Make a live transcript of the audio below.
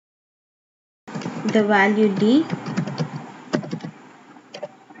the value d,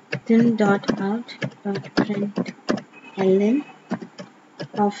 then dot out dot print ln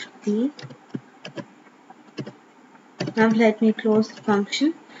of d. Now let me close the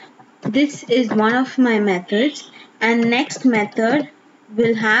function. This is one of my methods, and next method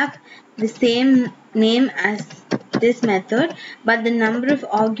will have the same name as this method, but the number of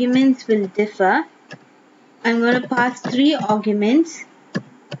arguments will differ. I'm going to pass 3 arguments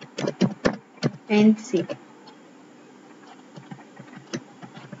and see.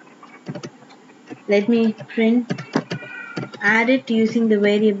 Let me add it using the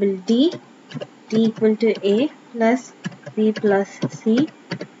variable d equal to a plus b plus c.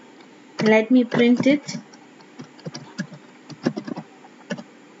 Let me print it.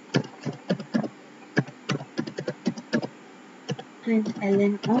 Print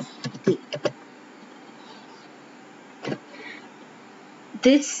ln of d.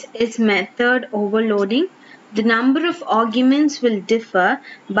 This is method overloading. The number of arguments will differ,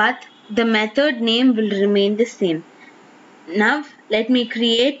 but the method name will remain the same. Now let me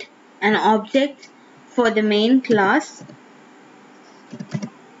create an object for the main class.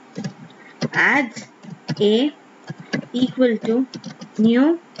 Add a equal to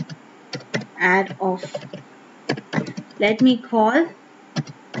new add of. Let me call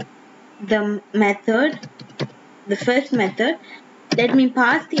the method, the first method. Let me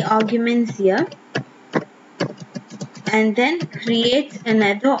pass the arguments here and then create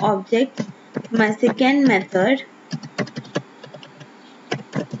another object, my second method.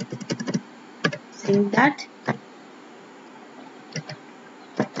 Saying that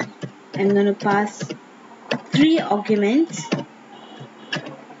I'm going to pass 3 arguments.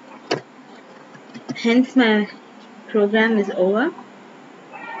 Hence my program is over.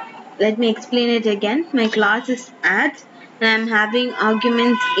 Let me explain it again. My class is add and I'm having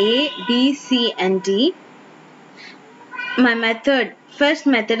arguments a, b, c and d. My method, first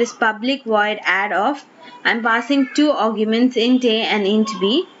method is public void add of. I'm passing 2 arguments, int a and int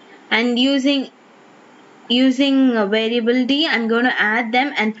b, and using a variable d, I'm going to add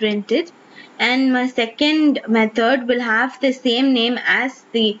them and print it. And my second method will have the same name as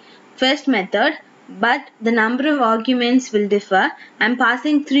the first method, but the number of arguments will differ. I'm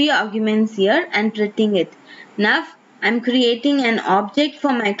passing 3 arguments here and printing it. Now I'm creating an object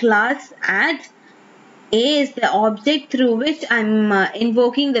for my class add. A is the object through which I'm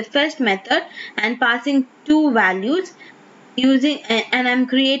invoking the first method and passing 2 values and I'm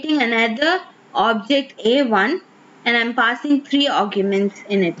creating another object A1 and I'm passing 3 arguments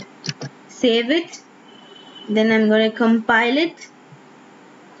in it. Save it. Then I'm going to compile it.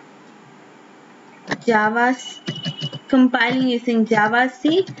 Compiling using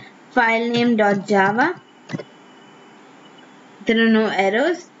JavaC, filename.java. There are no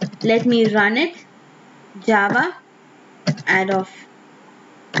errors. Let me run it. Java add off.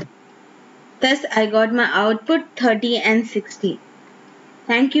 Thus I got my output 30 and 60.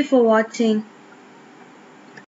 Thank you for watching.